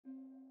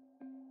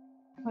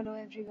Hello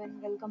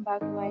everyone, welcome back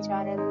to my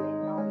channel.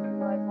 And now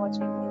you are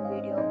watching new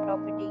video of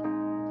property.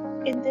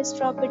 In this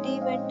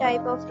property, one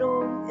type of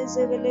room is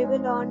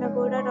available on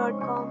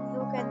agoda.com.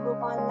 You can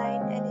book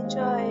online and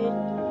enjoy it.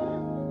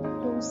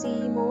 To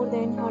see more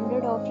than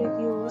 100 of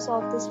reviews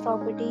of this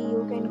property,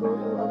 you can go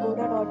to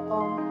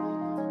agoda.com.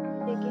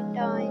 Check-in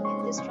time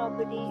in this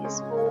property is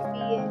 4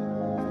 p.m.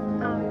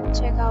 and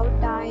checkout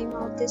time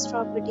of this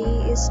property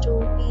is 2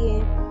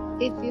 p.m.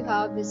 If you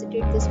have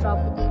visited this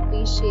property,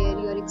 please share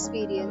your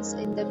experience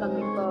in the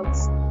comment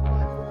box. For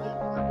booking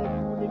or get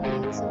more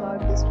details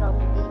about this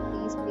property,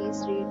 please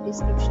read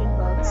description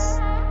box.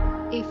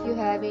 If you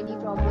have any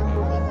problem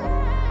booking a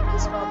room in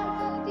this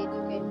property, then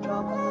you can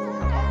drop a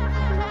comment and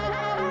we will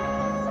help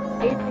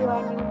you. If you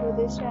are new to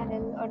this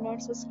channel or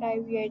not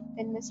subscribed yet,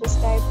 then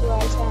subscribe to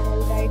our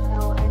channel right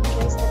now and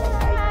press the bell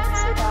icon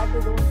so that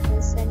you don't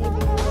miss any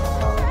video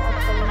of our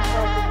upcoming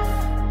property.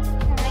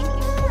 Thank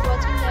you for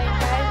watching the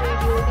entire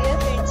video. Dear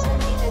friends, we'll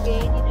meet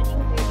again in a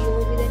new video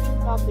with a new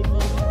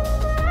property.